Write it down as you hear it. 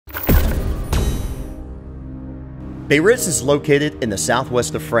Biarritz is located in the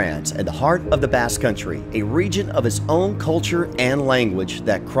southwest of France and the heart of the Basque Country, a region of its own culture and language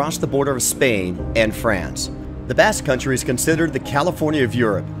that cross the border of Spain and France. The Basque Country is considered the California of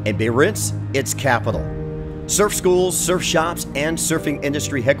Europe, and Biarritz its capital. Surf schools, surf shops, and surfing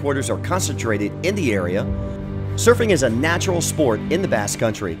industry headquarters are concentrated in the area. Surfing is a natural sport in the Basque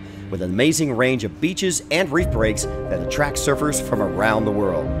Country with an amazing range of beaches and reef breaks that attract surfers from around the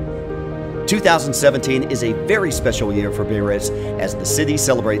world. 2017 is a very special year for Biarritz as the city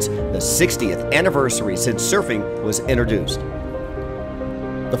celebrates the 60th anniversary since surfing was introduced.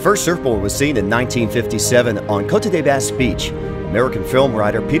 The first surfboard was seen in 1957 on Côte des Basques Beach. American film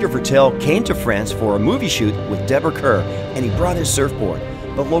writer Peter Vertel came to France for a movie shoot with Deborah Kerr, and he brought his surfboard.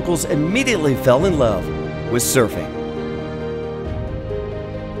 The locals immediately fell in love with surfing.